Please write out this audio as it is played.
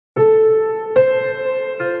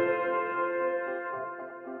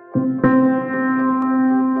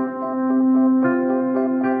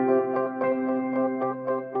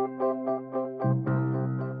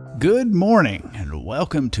morning, and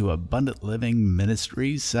welcome to Abundant Living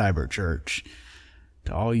Ministries CyberChurch.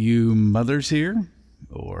 To all you mothers here,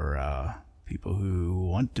 or people who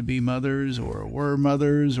want to be mothers, or were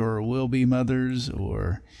mothers, or will be mothers,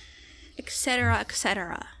 or etc.,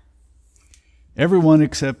 etc. Everyone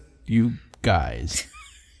except you guys.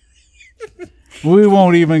 We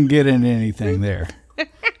won't even get into anything there.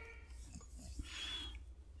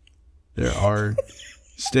 There are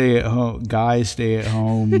stay-at-home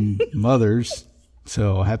mothers,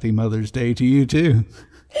 so happy Mother's Day to you too.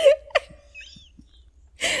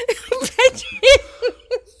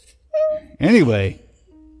 Anyway,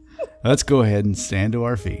 let's go ahead and stand to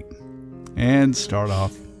our feet and start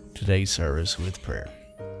off today's service with prayer.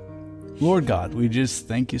 Lord God, we just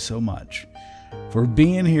thank you so much for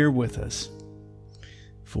being here with us,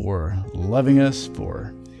 for loving us,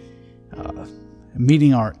 for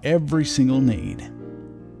meeting our every single need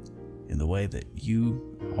in the way that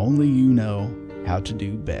only you know how to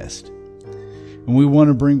do best. And we want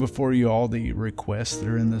to bring before you all the requests that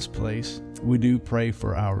are in this place. We do pray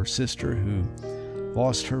for our sister who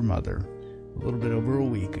lost her mother a little bit over a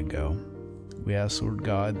week ago. We ask, Lord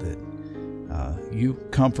God, that you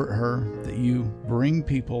comfort her, that you bring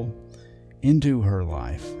people into her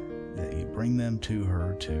life, that you bring them to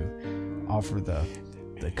her to offer the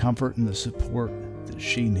comfort and the support that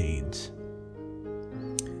she needs.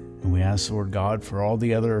 And we ask, Lord God, for all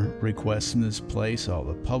the other requests in this place, all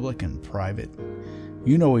the public and private.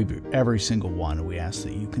 You know every single one, and we ask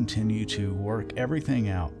that you continue to work everything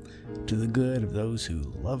out to the good of those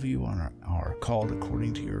who love you and are called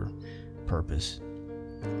according to your purpose.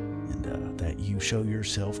 And that you show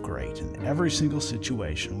yourself great in every single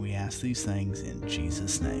situation. We ask these things in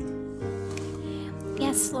Jesus' name.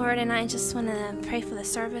 Yes, Lord, and I just want to pray for the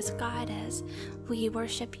service, God, as we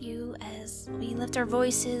worship you, as we lift our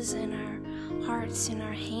voices and our hearts and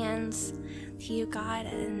our hands to you, God,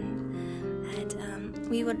 and that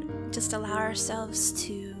we would just allow ourselves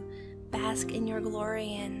to bask in your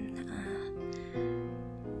glory and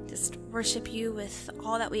just worship you with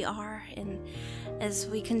all that we are. And as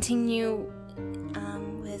we continue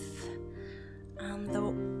with the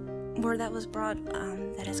word that was brought,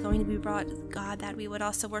 that is going to be brought, God, that we would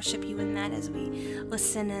also worship you in that as we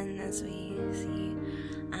listen and as we see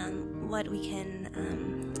what we can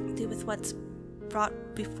do with what's brought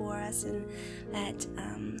before us, and that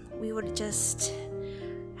we would just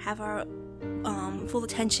have our full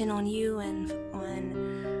attention on you and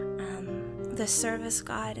on the service,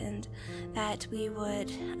 God, and that we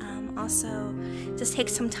would also just take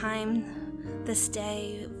some time this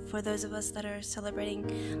day for those of us that are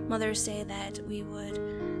celebrating Mother's Day, that we would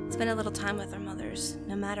spend a little time with our mothers,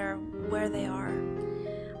 no matter where they are.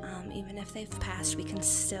 Even if they've passed, we can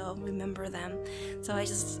still remember them. So I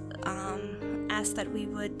just ask that we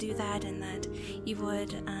would do that, and that you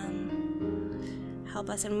would help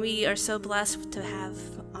us. And we are so blessed to have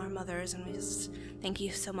our mothers, and we just thank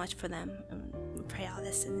you so much for them. And we pray all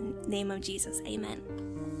this in the name of Jesus. Amen.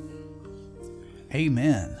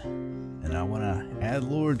 Amen. And I want to add,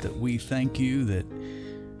 Lord, that we thank you that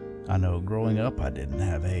I know growing up I didn't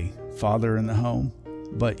have a father in the home,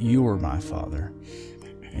 but you were my father.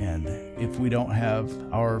 And if we don't have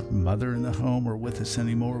our mother in the home or with us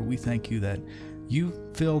anymore, we thank you that you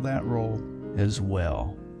fill that role as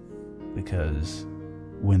well. Because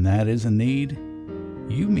when that is a need,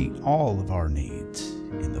 you meet all of our needs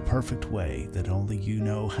in the perfect way that only you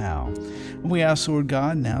know how. And we ask, Lord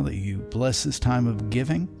God, now that you bless this time of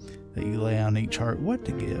giving, that you lay on each heart what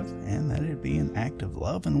to give, and that it be an act of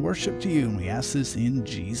love and worship to you. And we ask this in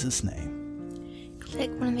Jesus' name.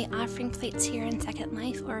 Click one of the offering plates here in Second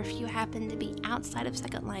Life, or if you happen to be outside of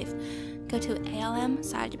Second Life, go to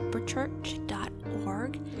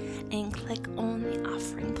almcyberchurch.org and click on the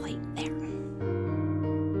offering plate there.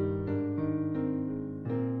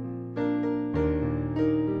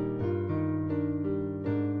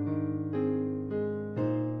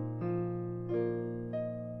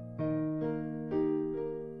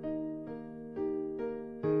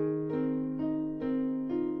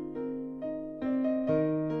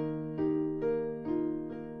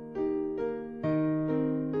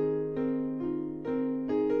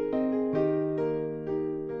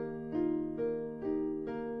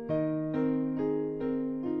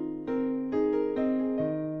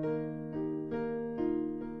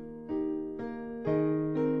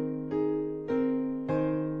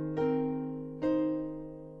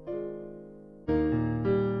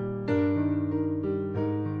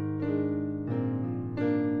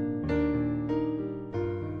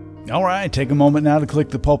 All right, take a moment now to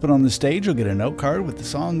click the pulpit on the stage. You'll get a note card with the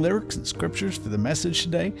song lyrics and scriptures for the message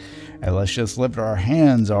today. And let's just lift our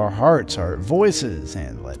hands, our hearts, our voices,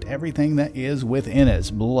 and let everything that is within us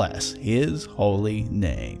bless His holy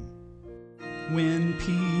name. When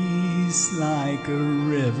peace like a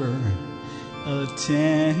river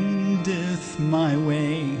attendeth my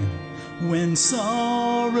way, when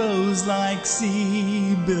sorrows like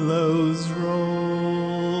sea billows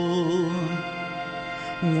roll,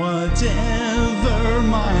 whatever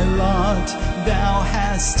my lot, Thou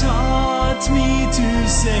hast taught me to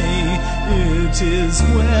say, it is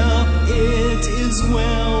well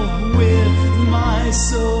with my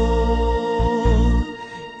soul.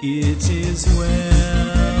 It is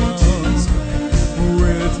well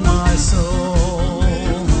with my soul.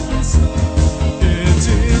 It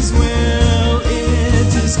is well with my soul.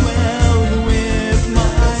 It is well with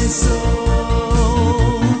my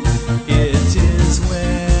soul. It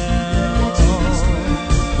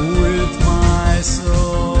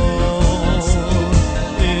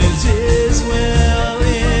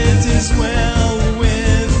is well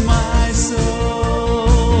with my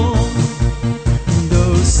soul.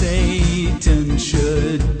 Though Satan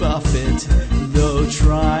should buffet, though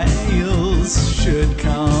trials should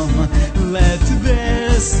come, let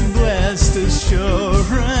this blessed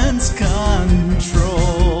assurance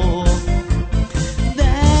control,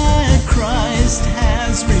 that Christ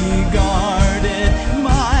has regarded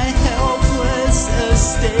my helpless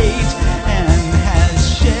estate and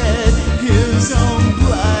has shed His own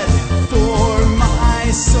blood for my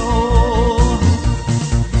soul.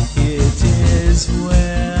 It is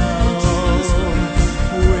well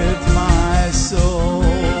with my soul.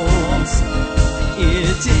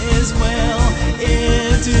 It is well with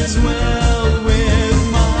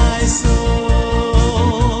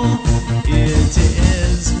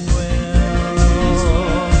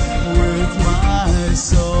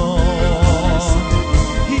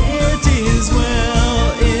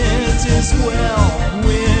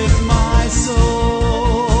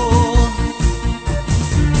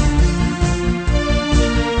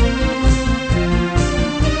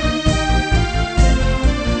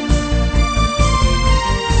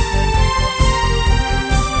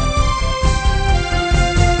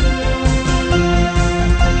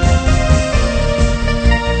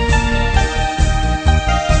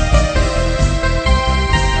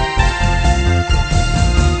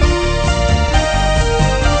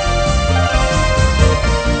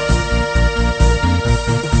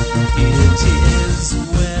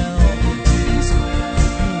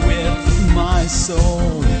my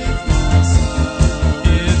soul.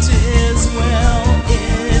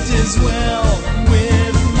 It is well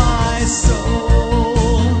with my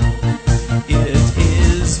soul. It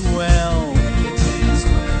is well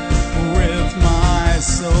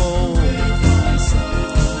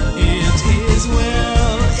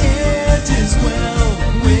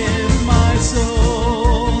with my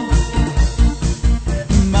soul.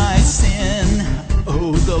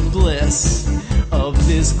 Of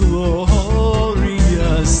this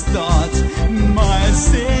glorious thought, my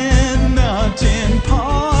sin not in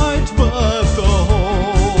part but the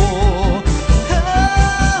whole,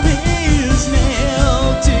 is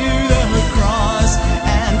nailed to the cross,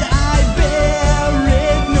 and I bear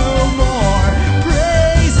it no more.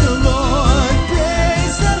 Praise the Lord,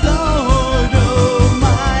 oh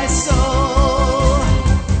my soul.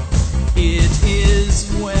 It is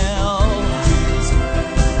well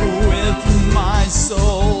with my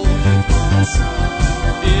soul.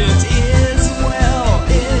 It is well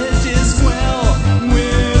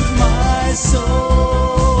with my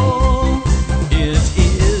soul. It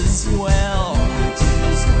is well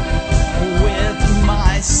with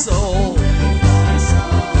my soul.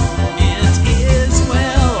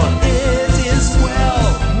 It is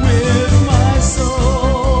well with my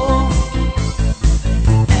soul.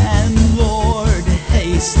 And Lord,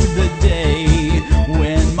 haste the day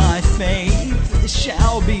when my faith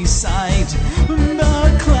shall be sight,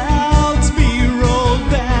 the clouds be rolled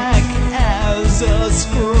back as a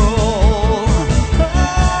scroll.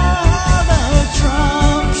 The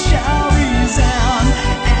trump shall resound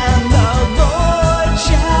and the Lord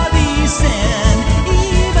shall descend.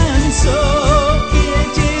 Even so,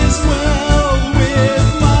 it is well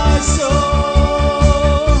with my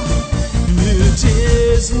soul. It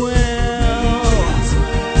is well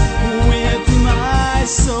with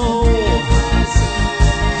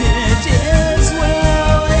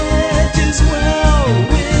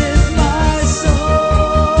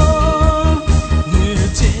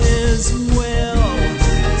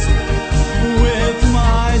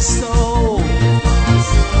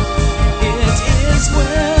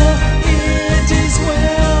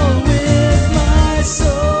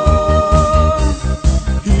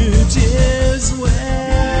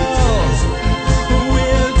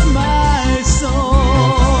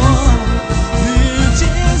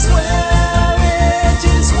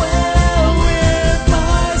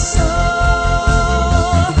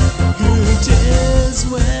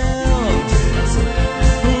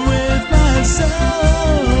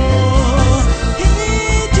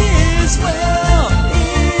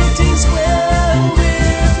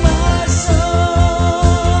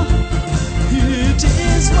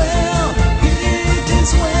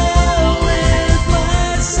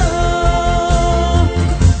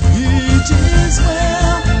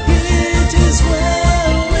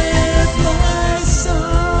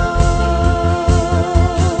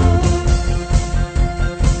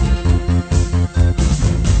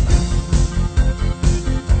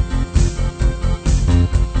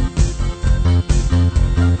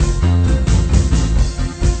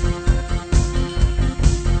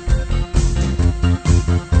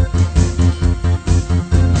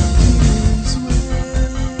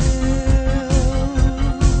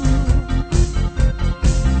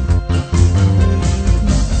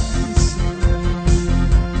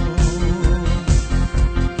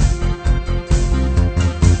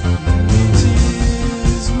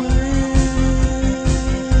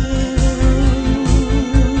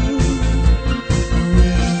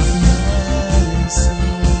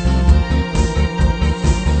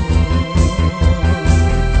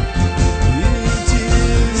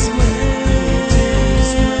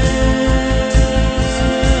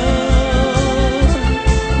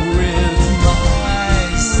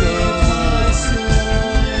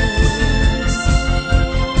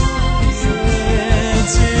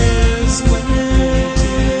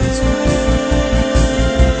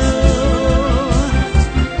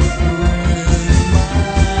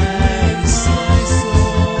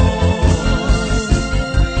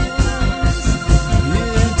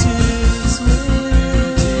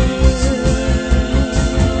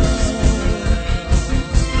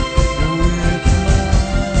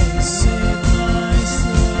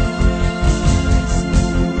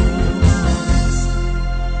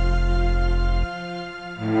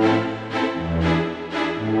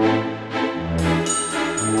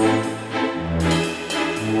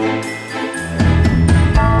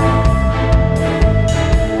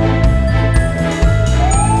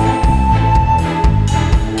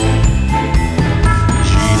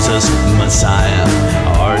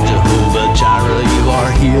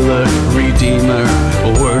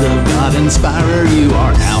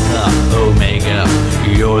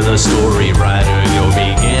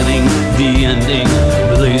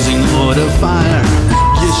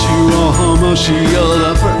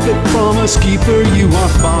perfect promise keeper. You are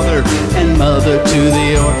father and mother to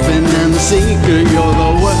the orphan and the seeker. You're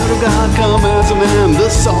the word of God come as a man, the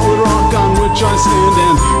solid rock on which I stand,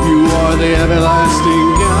 and you are the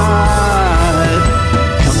everlasting God.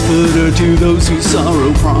 Comforter to those who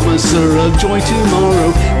sorrow, promiser of joy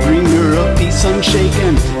tomorrow, bringer of peace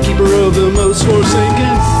unshaken, keeper of the most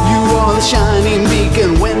forsaken. You are the shining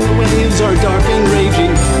beacon when the waves are dark and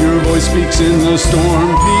raging. Your voice speaks in the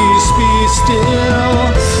storm, peace be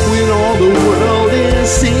still. When all the world is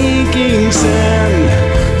sinking sand,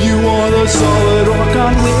 you are the solid rock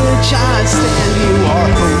on which I stand. You are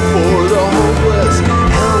hope for the hopeless,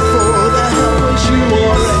 help for the helpless. You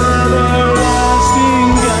are everlasting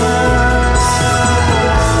God.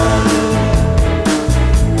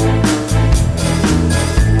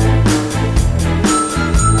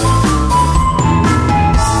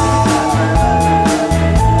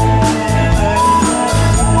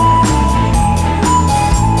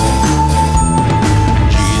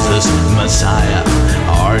 Jesus, Messiah,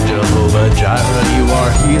 our Jehovah Jireh, you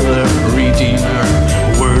are healer, redeemer,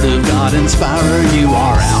 word of God inspirer. You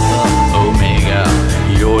are Alpha, Omega,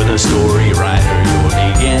 you're the story writer, your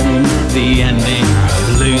beginning, the ending,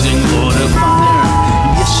 blazing Lord of fire.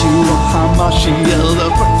 Yeshua HaMashiach, the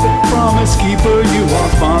perfect promise keeper. You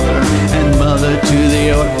are father and mother to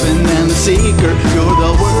the orphan and the seeker. You're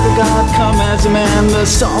the word of God come as a man, the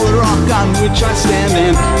solid rock on which I stand,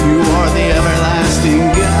 and you are the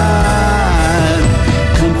everlasting God.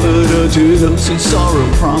 Comforter to those who sorrow,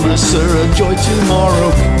 promiser of joy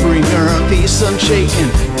tomorrow, bringer of peace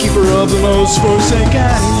unshaken, keeper of the most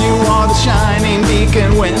forsaken. You are the shining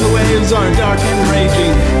beacon when the waves are dark and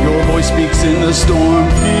raging. Your voice speaks in the storm,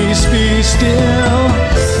 peace be still.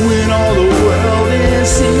 When all the world is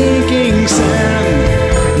sinking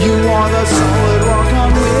sand, you are the solid rock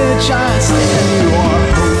on which I stand. You are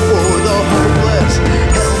hope for the hopeless,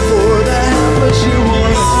 help for the helpless. You are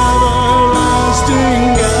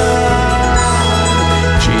everlasting God.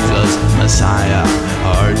 Jesus, Messiah,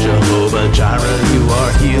 our Jehovah Jireh, you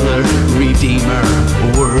are healer, redeemer,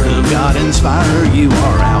 word of God inspirer. You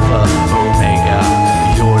are Alpha, Omega,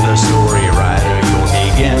 you're the story writer, your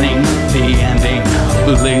beginning, the ending,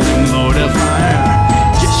 blazing Lord of fire.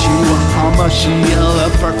 Yeshua HaMashiach, the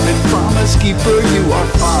perfect promise keeper. You are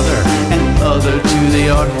father and mother to the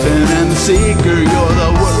orphan and the seeker. You're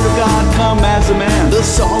the word of God come as a man, the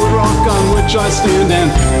solid rock on which I stand,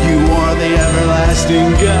 and you are the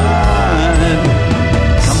everlasting God.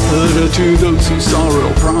 Comforter to those who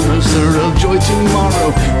sorrow, promiser of joy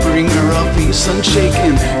tomorrow, bringer of peace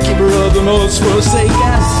unshaken, keeper of the most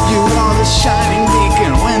forsaken. You are the shining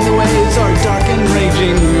beacon when the waves are dark and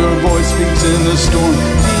raging. Your voice speaks in the storm,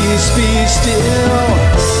 peace be still.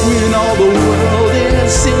 When all the world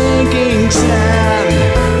is sinking sand,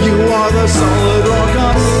 you are the solid rock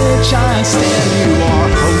on which I stand. You are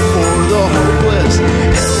hope for the hopeless,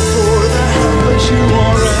 help for the helpless. You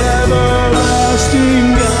are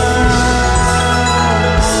everlasting God.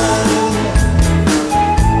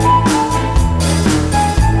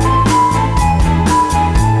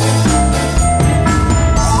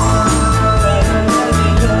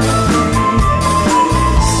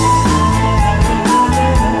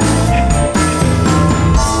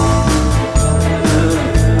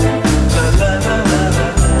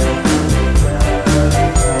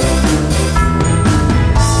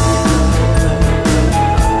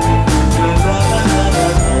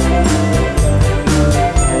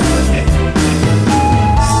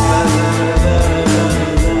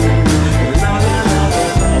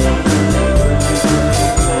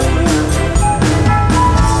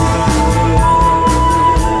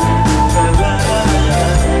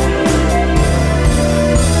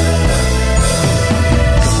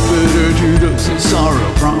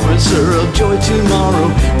 Promiser of joy tomorrow,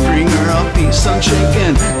 bringer of peace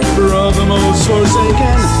unshaken, keeper of the most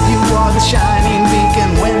forsaken. You are the shining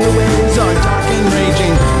beacon when the waves are dark and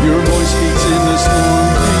raging. Your voice speaks in the storm,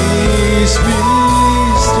 peace be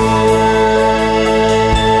still.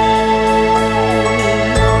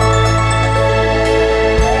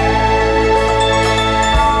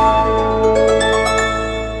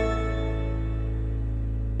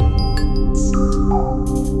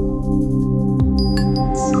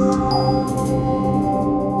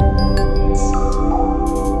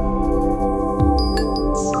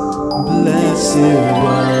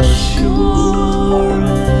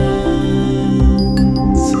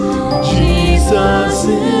 Jesus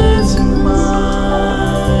is mine.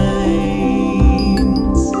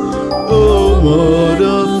 Oh, what a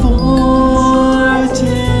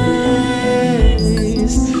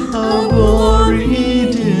foretaste of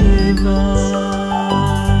glory divine.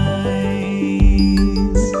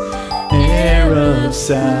 of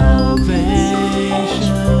salvation,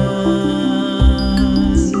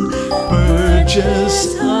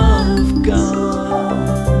 purchased of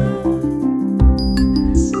God,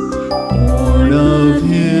 born of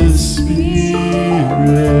His Spirit,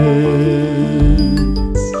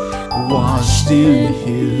 washed in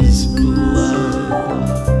His blood.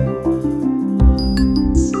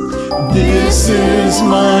 This is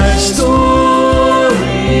my story.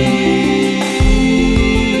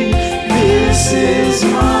 This is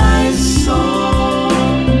my song,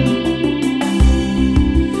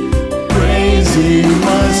 praising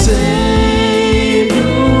my Savior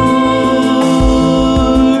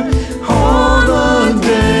all the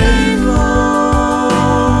day long.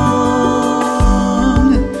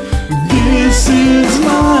 This is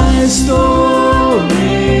my story.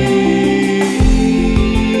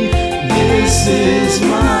 This is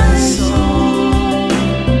my song,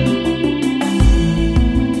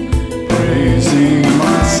 praising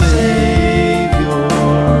my Savior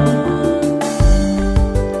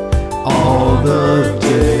all the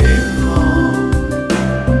day long.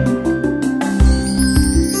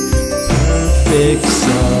 Perfect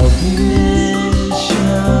submission,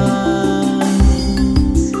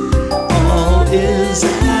 all is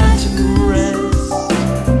at rest.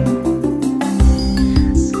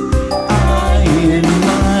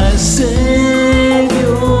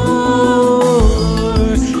 Savior,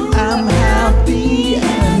 I'm happy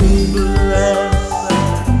and blessed,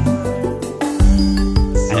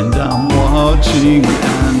 and I'm watching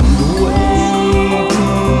and waiting,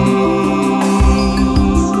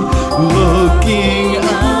 looking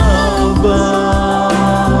above,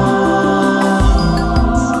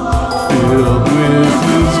 filled with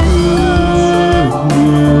His goodness,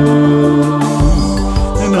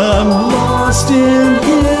 and I'm lost in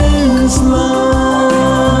His love.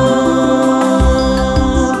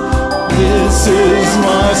 This is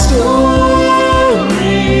my story.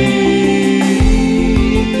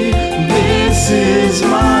 This is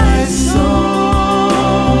my song,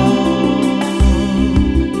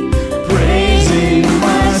 praising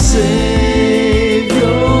my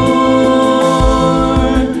Savior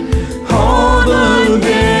all the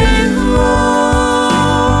day long.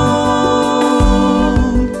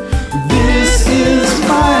 This is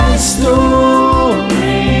my story.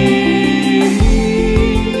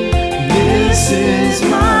 This is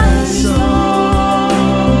my song.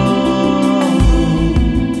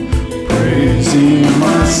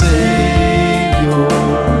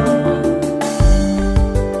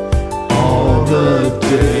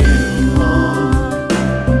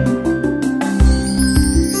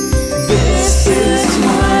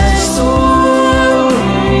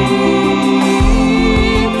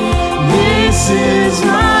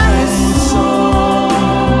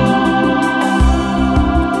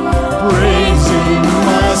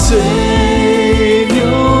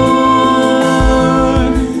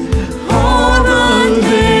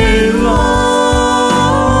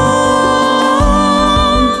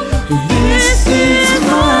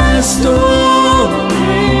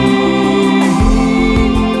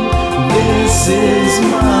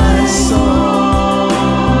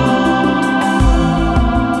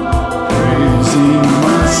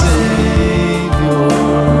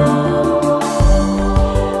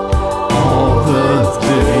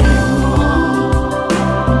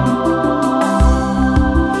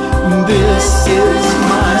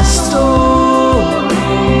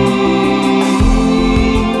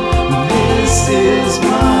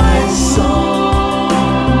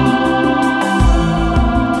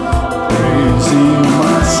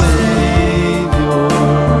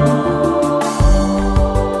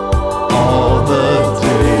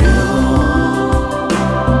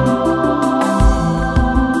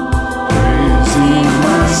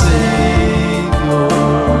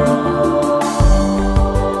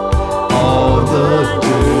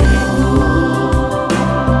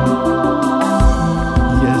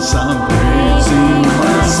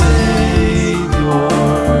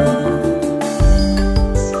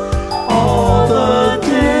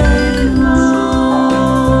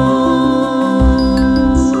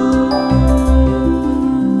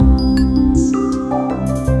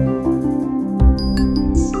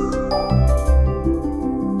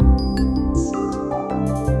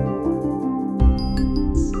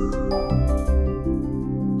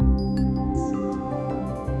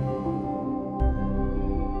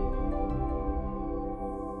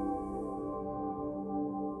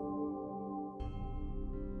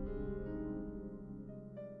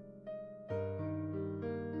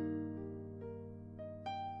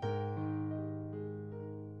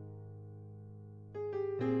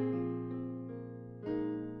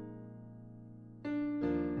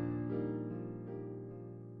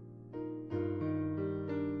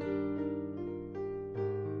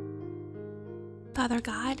 Father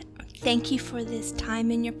God, thank you for this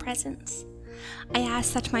time in your presence. I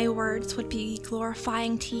ask that my words would be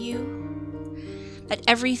glorifying to you, that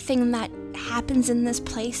everything that happens in this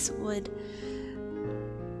place would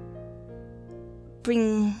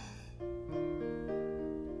bring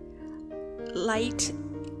light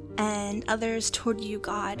and others toward you,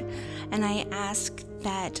 God. And I ask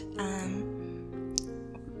that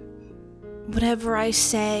whatever I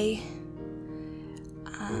say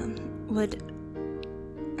would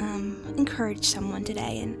encourage someone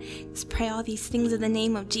today, and just pray all these things in the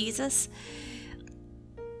name of Jesus,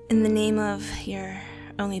 in the name of your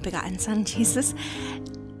only begotten Son, Jesus.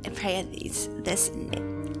 I pray this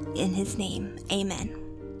in his name. Amen.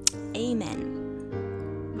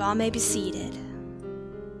 Amen. You all may be seated.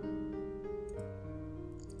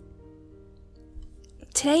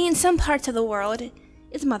 Today, in some parts of the world,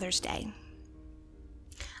 is Mother's Day.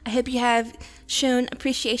 I hope you have shown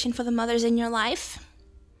appreciation for the mothers in your life.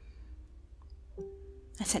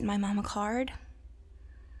 I sent my mom a card.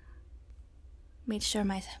 Made sure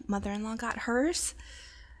my mother-in-law got hers.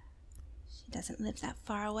 She doesn't live that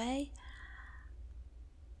far away.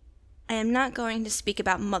 I am not going to speak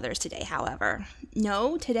about mothers today, however.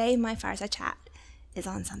 No, today my fireside chat is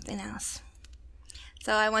on something else.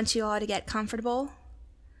 So I want you all to get comfortable.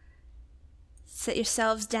 Sit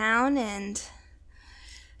yourselves down, and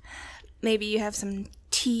maybe you have some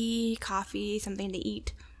tea, coffee, something to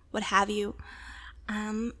eat, what have you.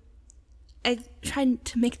 I tried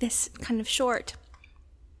to make this kind of short,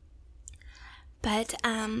 but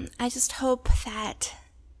I just hope that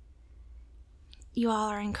you all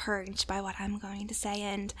are encouraged by what I'm going to say,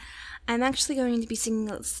 and I'm actually going to be singing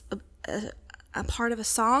a part of a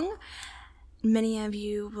song. Many of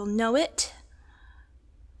you will know it,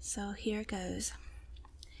 so here it goes.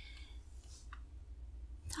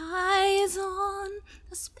 Eyes on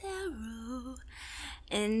the sparrow,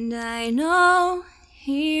 and I know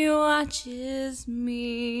he watches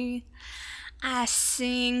me. I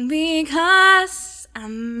sing because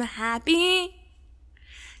I'm happy,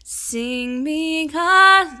 sing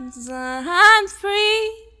because I'm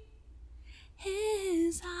free.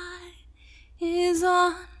 His eye is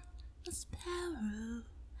on the sparrow,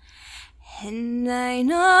 and I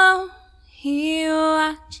know he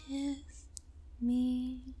watches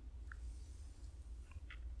me.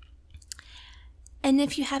 And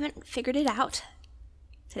if you haven't figured it out,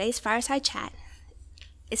 today's fireside chat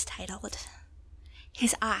is titled,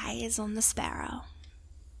 His Eye is on the Sparrow.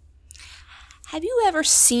 Have you ever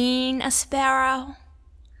seen a sparrow?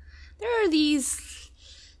 There are these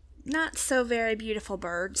not so very beautiful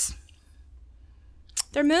birds.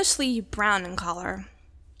 They're mostly brown in color.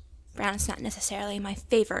 Brown is not necessarily my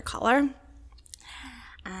favorite color.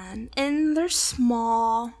 And they're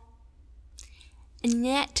small. And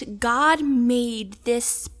yet God made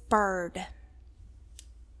this bird.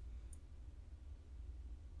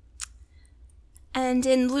 And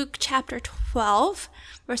in Luke chapter 12,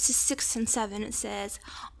 verses 6 and 7, it says,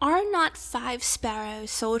 "Are not 5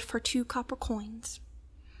 sparrows sold for 2 copper coins?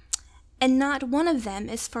 And not one of them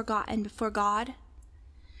is forgotten before God?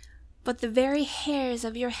 But the very hairs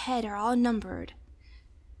of your head are all numbered.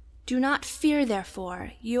 Do not fear,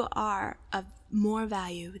 therefore, you are of more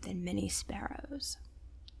value than many sparrows."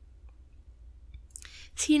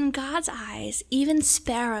 See, in God's eyes, even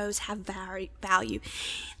sparrows have value.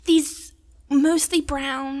 These mostly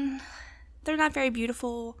brown, they're not very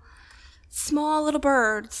beautiful, small little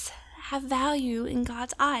birds have value in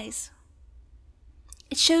God's eyes.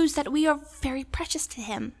 It shows that we are very precious to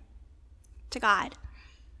Him, to God.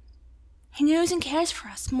 He knows and cares for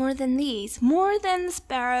us more than these, more than the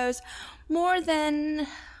sparrows, more than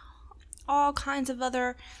all kinds of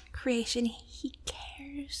other creation. He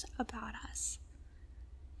cares about us.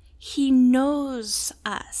 He knows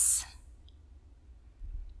us.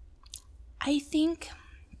 I think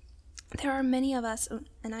there are many of us,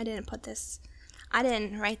 and I didn't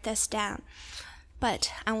write this down,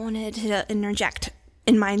 but I wanted to interject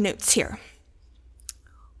in my notes here.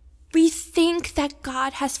 We think that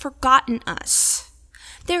God has forgotten us.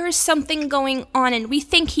 There is something going on, and we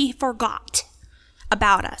think He forgot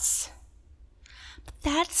about us. But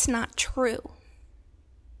that's not true.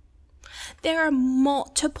 There are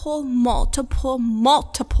multiple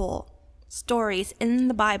stories in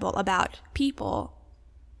the Bible about people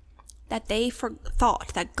that they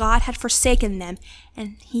thought that God had forsaken them,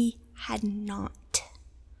 and He had not.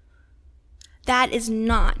 That is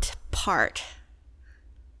not part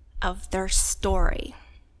of their story.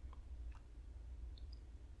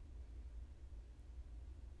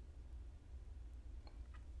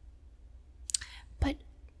 But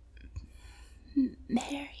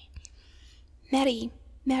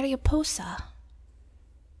Mariposa.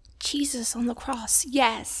 Jesus on the cross.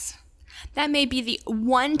 Yes. That may be the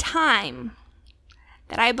one time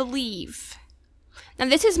that I believe. Now,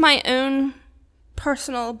 this is my own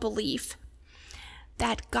personal belief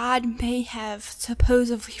that God may have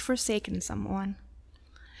supposedly forsaken someone.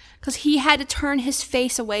 Because he had to turn his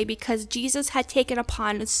face away because Jesus had taken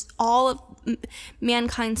upon all of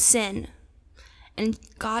mankind's sin. And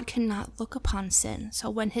God cannot look upon sin. So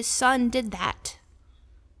when his son did that,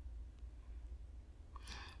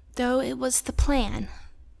 though it was the plan,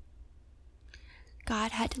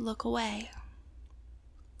 God had to look away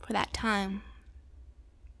for that time.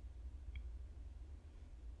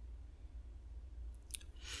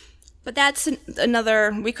 But that's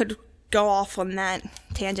another, we could go off on that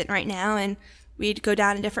tangent right now and we'd go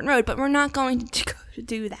down a different road, but we're not going to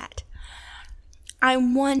do that. I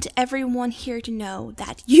want everyone here to know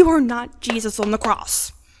that you are not Jesus on the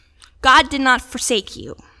cross. God did not forsake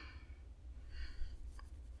you.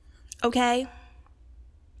 Okay?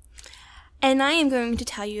 And I am going to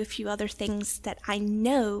tell you a few other things that I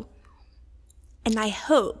know and I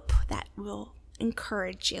hope that will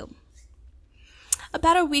encourage you.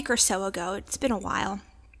 About a week or so ago, it's been a while,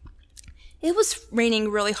 it was raining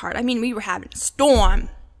really hard. I mean, we were having a storm.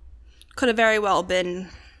 Could have very well been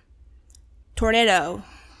tornado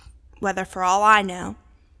weather for all I know.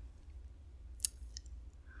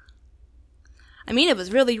 I mean, it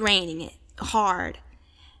was really raining hard.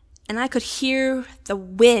 And I could hear the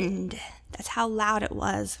wind. That's how loud it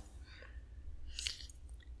was.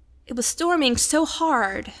 It was storming so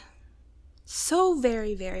hard. So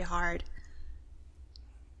very, very hard.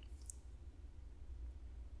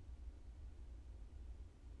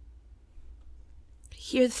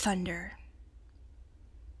 Hear the thunder.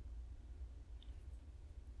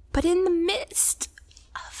 But in the midst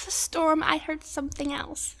of the storm, I heard something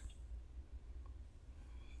else.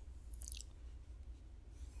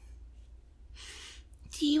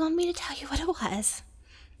 Do you want me to tell you what it was?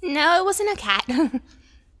 No, it wasn't a cat.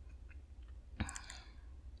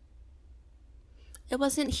 It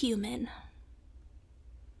wasn't human.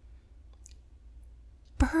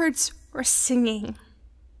 Birds were singing.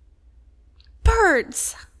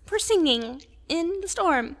 Birds were singing in the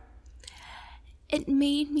storm. It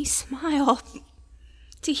made me smile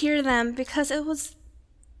to hear them because it was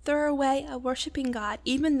their way of worshiping God,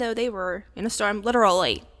 even though they were in a storm,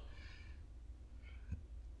 literally.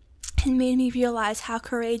 It made me realize how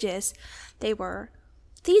courageous they were.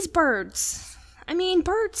 These birds, I mean,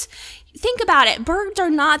 birds, think about it. Birds are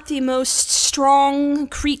not the most strong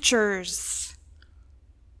creatures,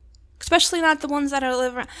 especially not the ones that are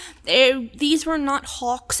living around. These were not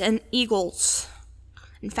hawks and eagles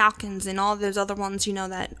and falcons and all those other ones, you know,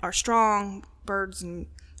 that are strong birds and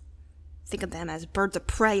think of them as birds of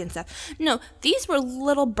prey and stuff. No, these were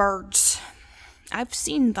little birds. I've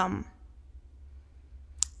seen them.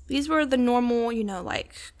 These were the normal, you know,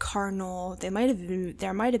 like cardinal. There might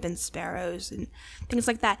have been sparrows and things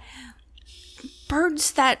like that.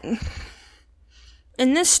 Birds that,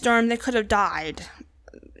 in this storm, they could have died,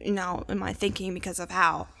 you know, in my thinking because of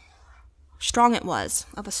how strong it was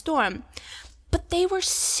of a storm. But they were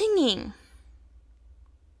singing.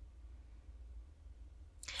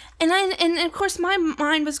 And of course my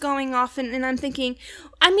mind was going off and I'm thinking,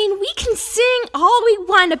 I mean, we can sing all we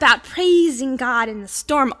want about praising God in the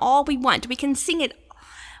storm, all we want. We can sing it.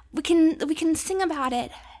 We can sing about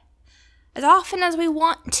it as often as we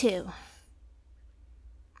want to.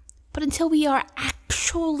 But until we are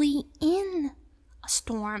actually in a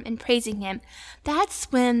storm and praising him,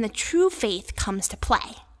 that's when the true faith comes to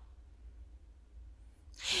play.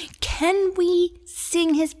 Can we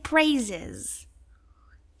sing his praises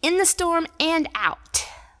in the storm and out?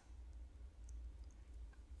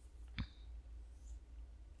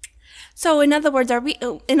 So in other words,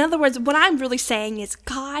 what I'm really saying is,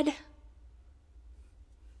 God,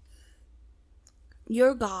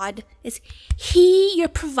 your God, is he your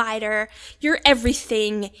provider, your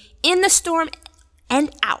everything in the storm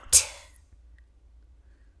and out.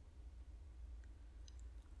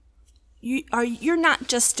 You're not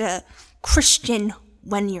just a Christian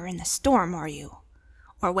when you're in the storm, are you?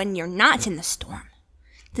 Or when you're not in the storm.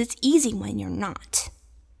 It's easy when you're not.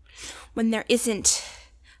 When there isn't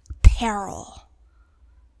peril.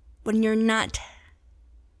 When you're not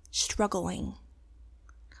struggling.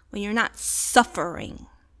 When you're not suffering.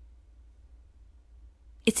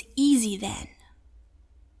 It's easy then.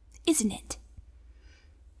 Isn't it?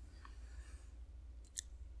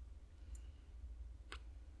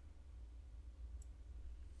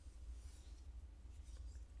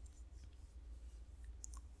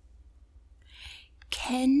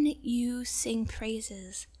 can you sing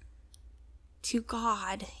praises to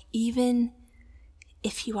God even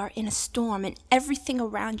if you are in a storm and everything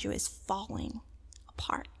around you is falling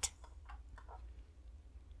apart?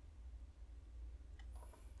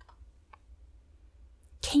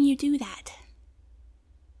 Can you do that?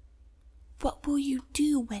 What will you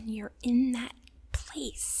do when you're in that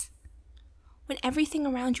place? When everything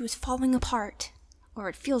around you is falling apart, or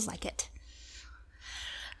it feels like it.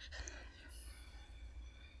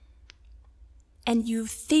 And you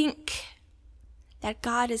think that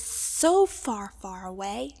God is so far, far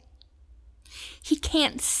away. He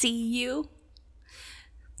can't see you.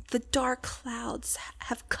 The dark clouds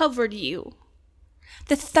have covered you.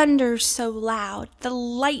 The thunder's so loud. The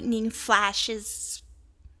lightning flashes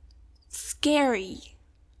scary.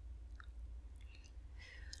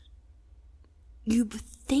 You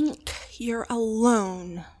think you're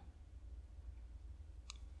alone.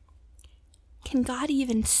 Can God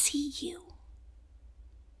even see you?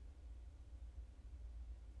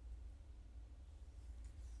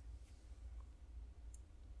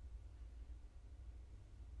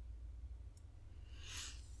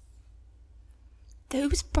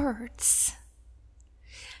 Those birds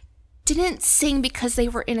didn't sing because they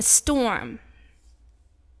were in a storm.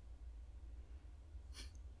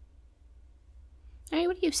 All right,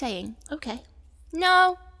 what are you saying? Okay.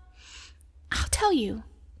 No, I'll tell you.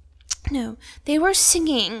 No, they were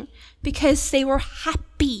singing because they were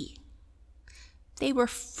happy. They were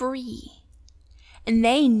free. And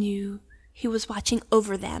they knew He was watching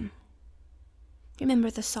over them. Remember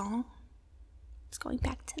the song? It's going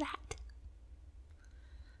back to that.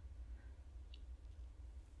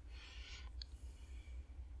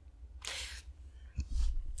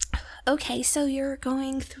 Okay, so you're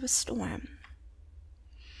going through a storm.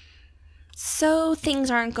 So things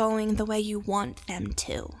aren't going the way you want them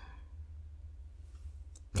to.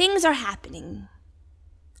 Things are happening.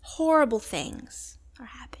 Horrible things are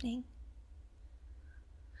happening.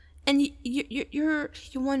 And you're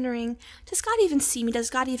wondering, does God even see me? Does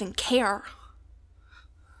God even care?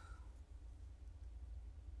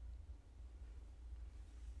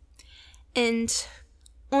 And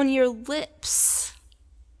on your lips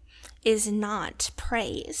is not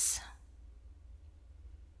praise.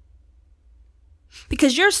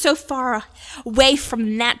 Because you're so far away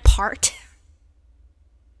from that part.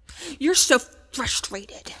 You're so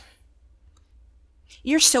frustrated.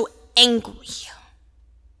 You're so angry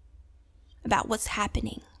about what's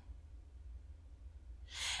happening.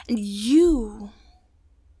 And you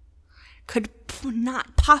could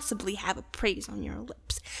not possibly have a praise on your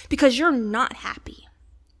lips because you're not happy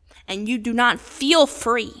and you do not feel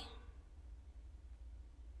free.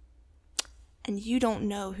 And you don't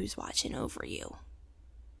know who's watching over you.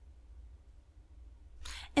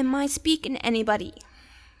 Am I speaking to anybody?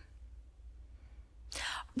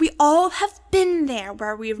 We all have been there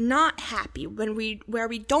where we're not happy, where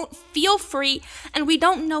we don't feel free, and we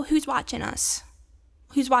don't know who's watching us,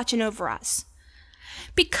 who's watching over us.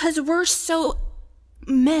 Because we're so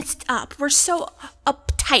messed up, we're so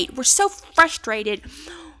uptight, we're so frustrated,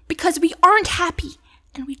 because we aren't happy,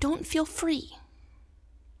 and we don't feel free.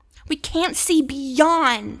 We can't see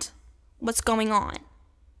beyond what's going on.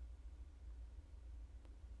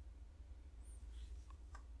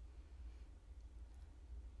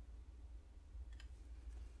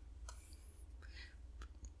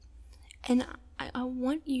 And I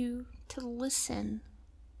want you to listen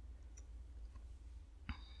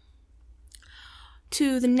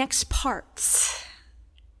to the next parts.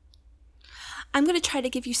 I'm going to try to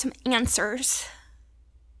give you some answers.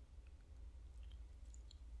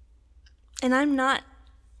 And I'm not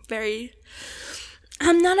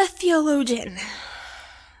a theologian.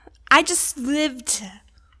 I just lived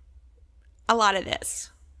a lot of this.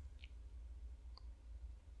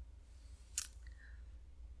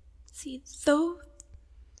 See, though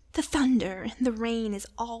the thunder and the rain is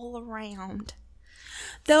all around,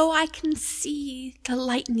 though I can see the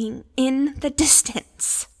lightning in the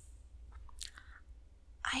distance,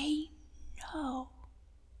 I know.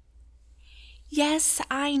 Yes,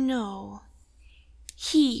 I know.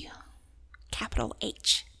 He, capital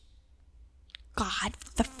H, God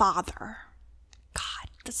the Father, God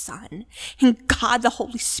the Son, and God the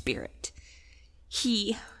Holy Spirit,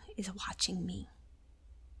 He is watching me.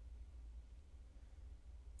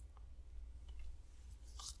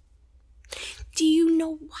 Do you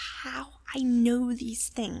know how I know these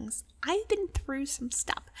things? I've been through some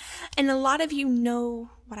stuff, and a lot of you know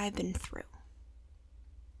what I've been through.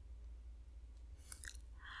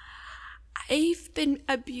 I've been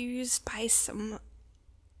abused by some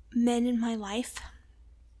men in my life,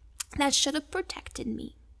 that should have protected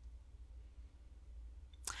me.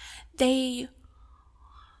 They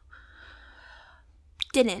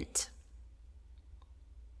didn't.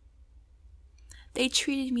 They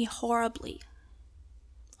treated me horribly.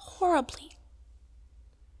 Horribly.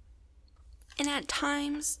 And at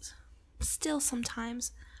times, still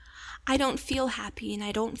sometimes, I don't feel happy and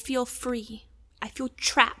I don't feel free. I feel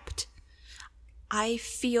trapped. I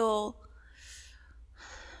feel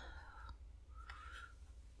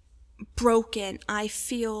broken. I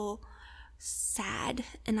feel sad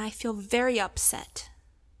and I feel very upset.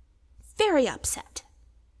 Very upset.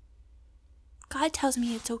 God tells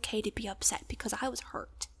me it's okay to be upset because I was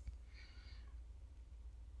hurt.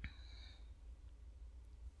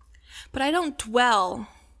 But I don't dwell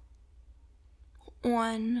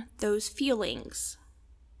on those feelings.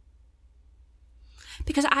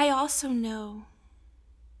 Because I also know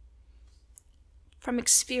from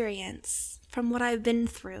experience, from what I've been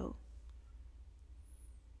through,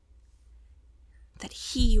 that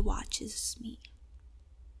He watches me.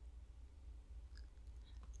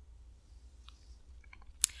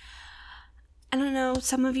 I don't know,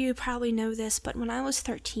 some of you probably know this, but when I was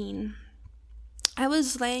 13, I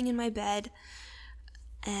was laying in my bed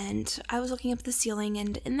and I was looking up at the ceiling,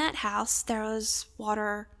 and in that house there was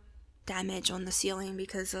water damage on the ceiling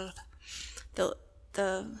because of the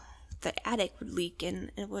attic would leak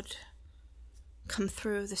and it would come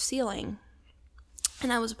through the ceiling.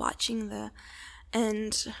 And I was watching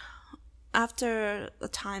and after a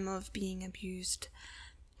time of being abused,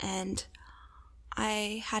 and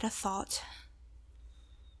I had a thought,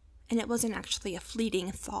 and it wasn't actually a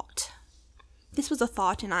fleeting thought. This was a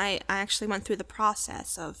thought, and I actually went through the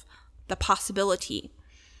process of the possibility.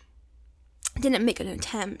 I didn't make an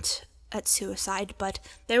attempt at suicide, but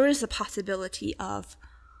there was a possibility of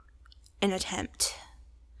an attempt.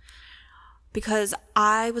 Because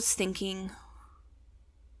I was thinking,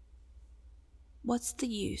 what's the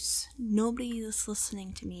use? Nobody is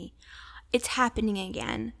listening to me. It's happening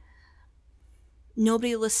again.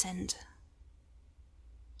 Nobody listened.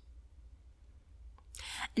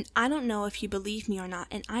 And I don't know if you believe me or not,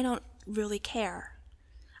 and I don't really care.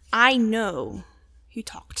 I know who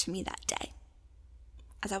talked to me that day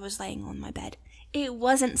as I was laying on my bed. It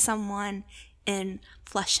wasn't someone in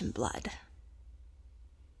flesh and blood.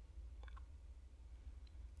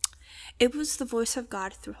 It was the voice of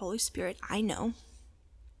God through Holy Spirit, I know.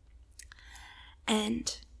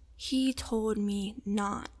 And He told me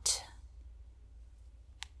not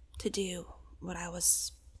to do what I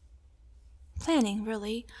was planning,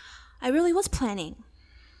 really. I really was planning.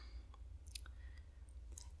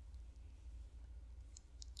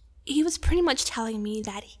 He was pretty much telling me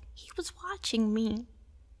that He was watching me.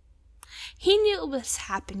 He knew it was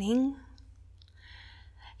happening.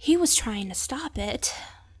 He was trying to stop it.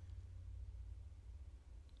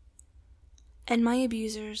 And my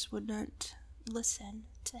abusers wouldn't listen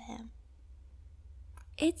to Him.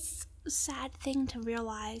 It's a sad thing to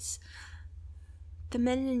realize the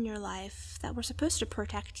men in your life that were supposed to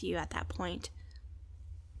protect you at that point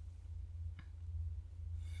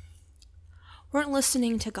weren't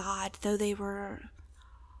listening to God, though they were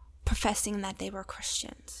professing that they were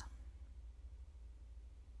Christians.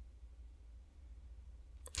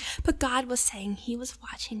 But God was saying He was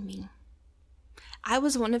watching me. I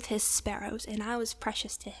was one of His sparrows, and I was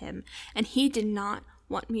precious to Him, and He did not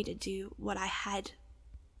want me to do what I had,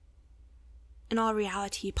 in all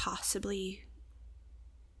reality, possibly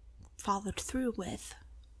followed through with.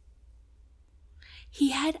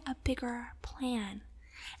 He had a bigger plan,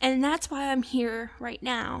 and that's why I'm here right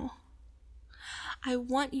now. I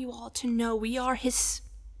want you all to know we are His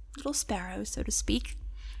little sparrows, so to speak.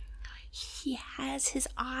 He has His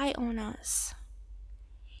eye on us.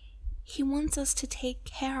 He wants us to take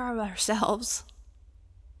care of ourselves.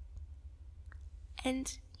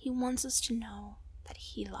 And He wants us to know that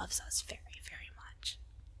He loves us very, very much.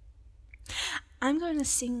 I'm going to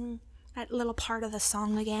sing that little part of the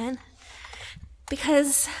song again.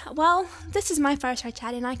 Because, well, this is my fireside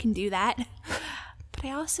chat and I can do that. But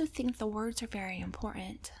I also think the words are very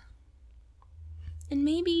important. And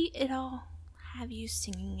maybe it'll have you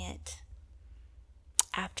singing it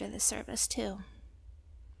after the service too.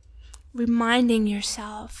 Reminding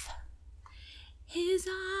yourself, His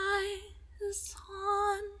eye is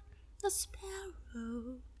on the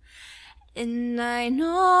sparrow, and I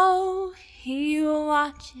know He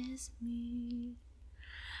watches me.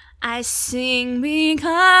 I sing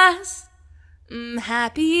because I'm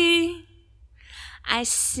happy. I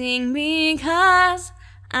sing because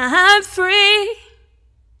I'm free.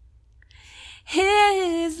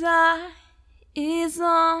 His eye is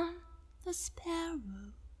on the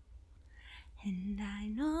sparrow, And I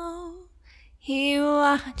know He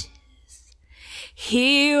watches.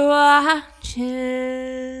 He watches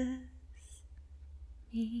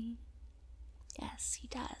me. Yes, He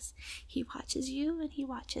does. He watches you and He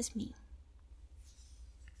watches me.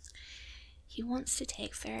 He wants to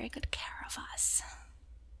take very good care of us.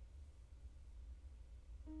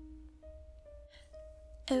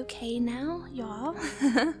 Okay, now, y'all,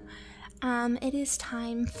 it is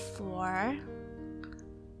time for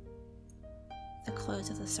the close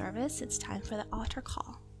of the service. It's time for the altar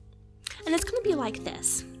call. And it's going to be like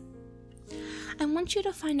this. I want you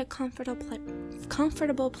to find a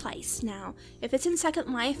comfortable place. Now, if it's in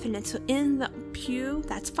Second Life and it's in the pew,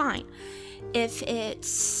 that's fine. If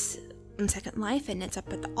it's in Second Life and it's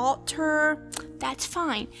up at the altar, that's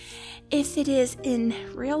fine. If it is in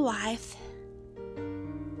real life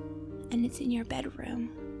and it's in your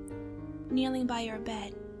bedroom, kneeling by your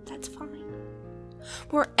bed, that's fine.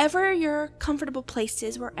 Wherever your comfortable place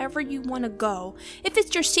is, wherever you want to go. If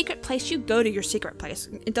it's your secret place, you go to your secret place.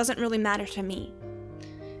 It doesn't really matter to me.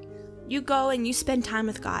 You go and you spend time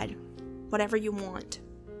with God, whatever you want.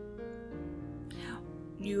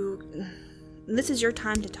 This is your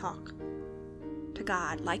time to talk to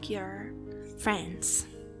God like your friends.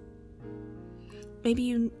 Maybe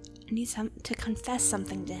you need to confess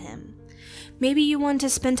something to Him. Maybe you want to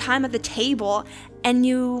spend time at the table and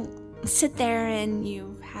you sit there and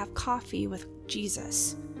you have coffee with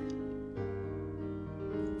Jesus.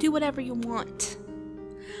 Do whatever you want.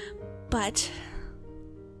 But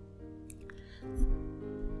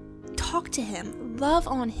talk to Him. Love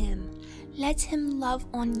on Him. Let Him love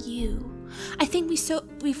on you. I think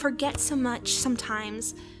we forget so much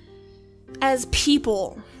sometimes as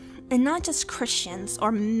people, and not just Christians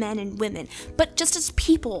or men and women, but just as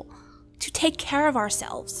people, to take care of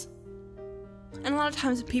ourselves. And a lot of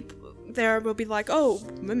times people there will be like, oh,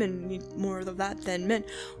 women need more of that than men.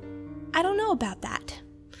 I don't know about that.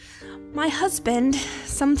 My husband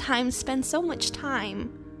sometimes spends so much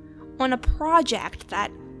time on a project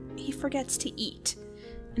that he forgets to eat.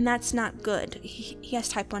 And that's not good. He has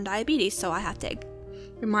type 1 diabetes, so I have to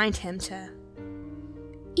remind him to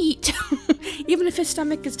eat. Even if his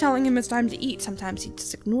stomach is telling him it's time to eat, sometimes he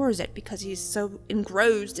just ignores it because he's so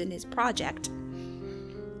engrossed in his project.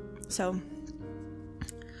 So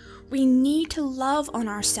we need to love on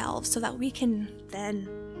ourselves so that we can then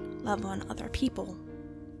love on other people.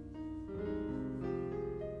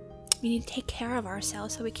 We need to take care of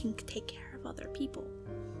ourselves so we can take care of other people.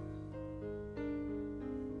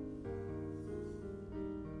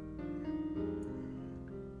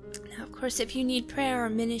 Now, of course, if you need prayer or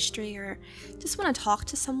ministry or just want to talk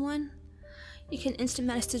to someone, you can instant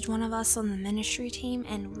message one of us on the ministry team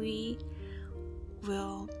and we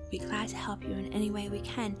will be glad to help you in any way we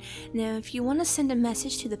can. Now, if you want to send a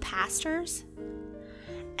message to the pastors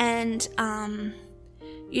and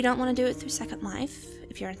you don't want to do it through Second Life,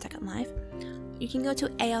 if you're in Second Life, you can go to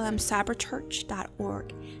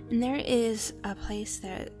almcyberchurch.org, and there is a place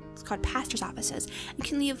there, it's called Pastor's Offices. You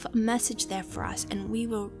can leave a message there for us, and we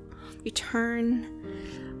will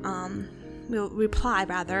we'll reply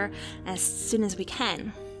as soon as we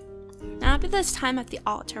can. Now, after this time at the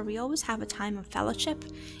altar, we always have a time of fellowship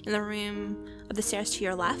in the room of the stairs to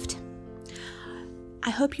your left. I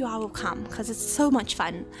hope you all will come, because it's so much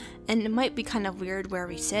fun, and it might be kind of weird where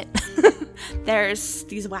we sit. There's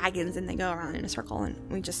these wagons, and they go around in a circle,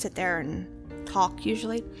 and we just sit there and talk,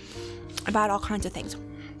 usually, about all kinds of things.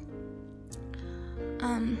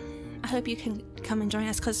 I hope you can come and join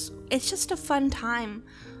us, because it's just a fun time.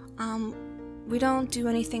 We don't do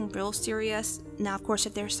anything real serious. Now, of course,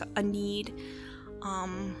 if there's a need,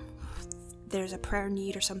 there's a prayer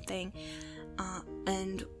need or something,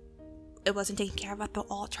 and it wasn't taken care of at the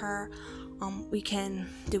altar, we can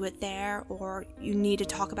do it there. Or you need to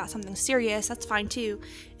talk about something serious, that's fine too.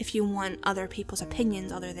 If you want other people's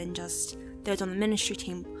opinions other than just those on the ministry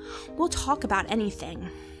team, we'll talk about anything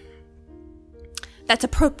that's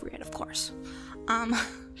appropriate, of course.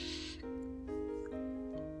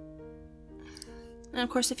 And of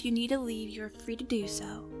course, if you need to leave, you're free to do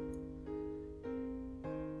so.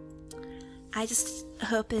 I just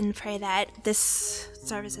hope and pray that this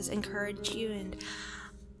service has encouraged you, and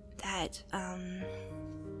that,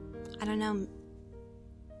 I don't know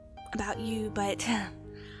about you, but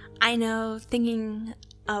I know, thinking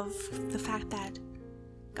of the fact that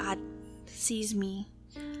God sees me,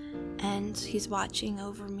 and He's watching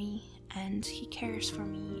over me, and He cares for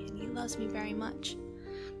me, and He loves me very much,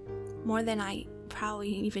 more than I probably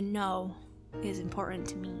even know is important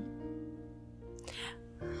to me.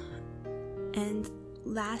 And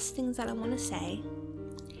last things that I want to say,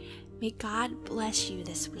 may God bless you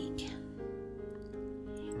this week.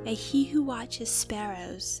 May He who watches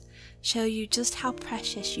sparrows show you just how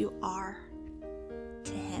precious you are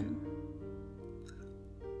to Him.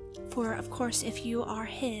 For, of course, if you are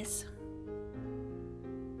His,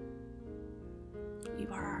 you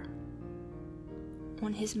are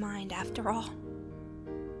on His mind after all.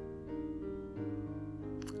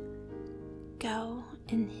 Go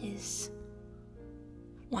in His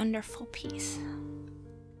wonderful peace.